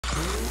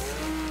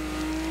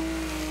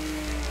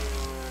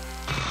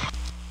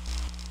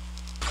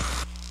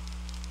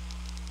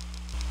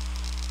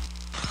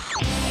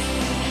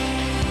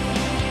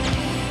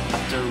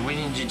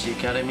GT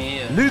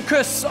Academy.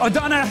 Lucas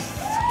Ordonez!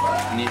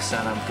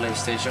 Nissan and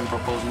PlayStation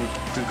proposed me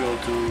to go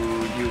to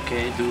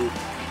UK, do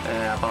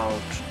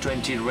about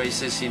 20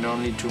 races in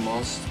only 2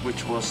 months,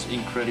 which was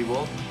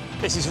incredible.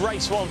 This is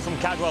race 1 from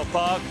Cadwell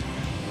Park.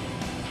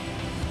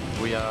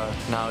 We are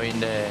now in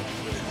the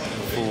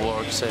full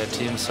works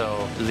team,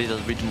 so a little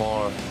bit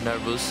more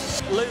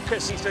nervous.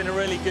 Lucas, he's doing a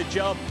really good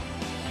job.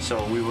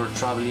 So we were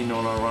traveling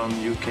all around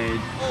UK,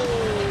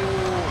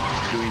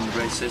 doing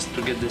races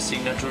to get the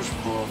signatures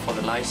for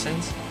the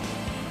license.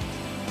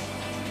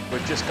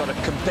 We've just got to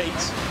compete,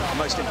 and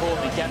most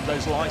importantly, get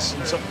those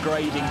license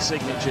upgrading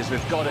signatures.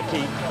 We've got to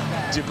keep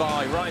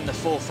Dubai right in the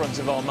forefront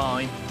of our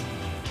mind.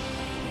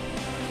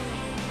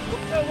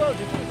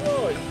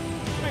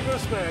 Big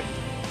respect.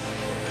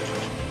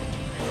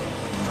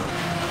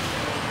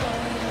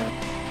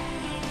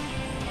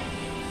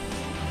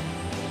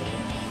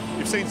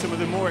 You've seen some of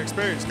the more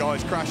experienced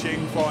guys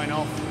crashing, flying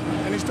off,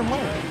 and it's done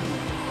well.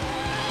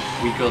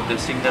 We got the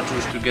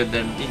signatures to get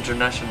the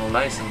international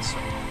license.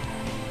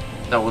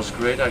 That was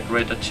great, a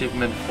great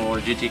achievement for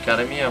GT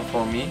Academy and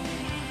for me.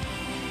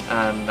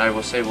 And I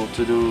was able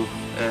to do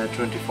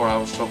 24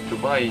 hours of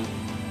Dubai.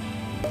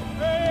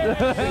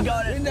 We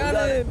got it! We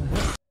got it!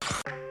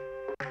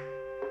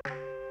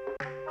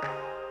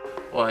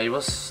 Well, it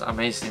was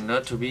amazing,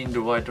 no? To be in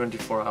Dubai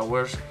 24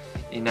 hours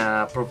in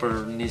a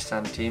proper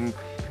Nissan team.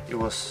 It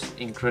was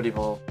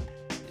incredible.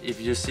 If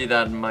you see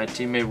that my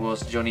teammate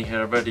was Johnny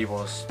Herbert, it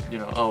was,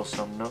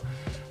 awesome, no?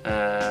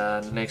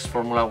 Next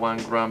Formula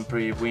 1 Grand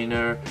Prix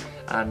winner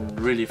and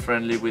really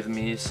friendly with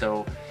me,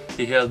 so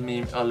he helped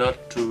me a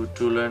lot to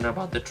learn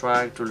about the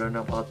track, to learn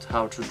about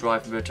how to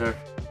drive better.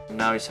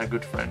 Now he's a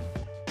good friend.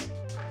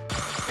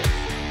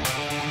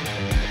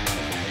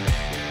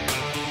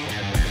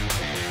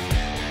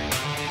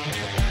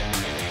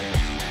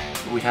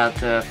 We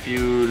had a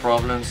few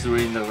problems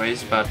during the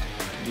race, but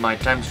my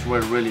times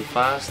were really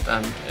fast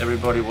and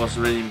everybody was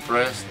really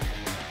impressed.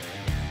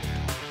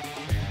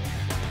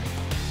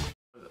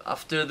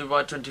 After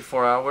Dubai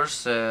 24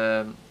 hours,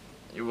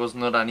 it was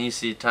not an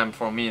easy time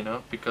for me,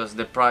 because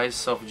the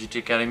price of GT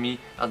Academy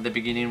at the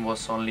beginning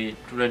was only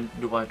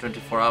Dubai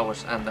 24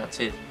 hours and that's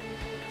it.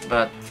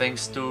 But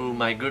thanks to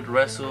my good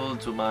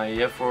result, to my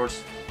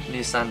efforts,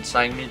 Nissan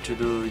signed me to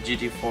do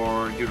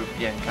GT4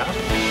 European Cup.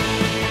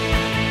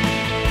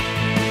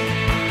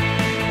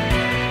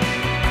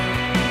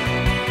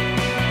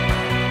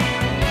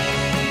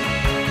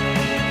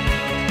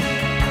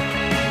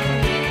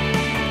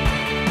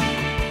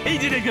 He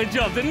did a good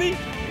job, didn't he?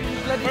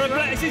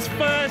 It's his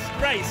first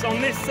race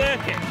on this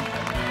circuit.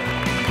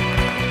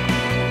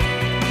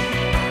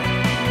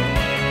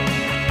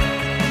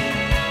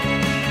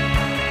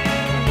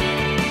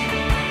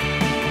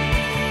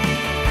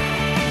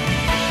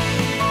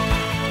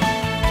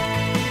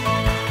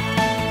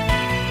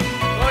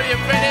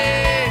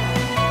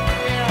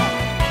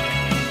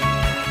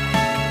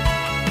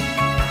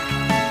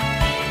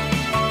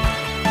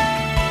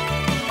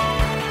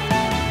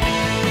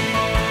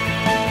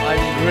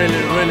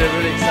 I'm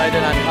really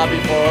excited and happy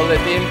for all the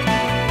team.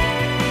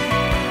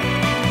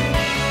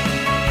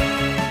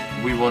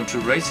 We won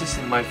 2 races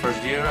in my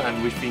first year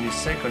and we finished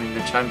second in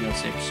the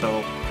championship,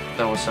 so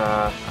that was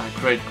a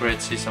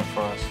great season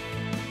for us.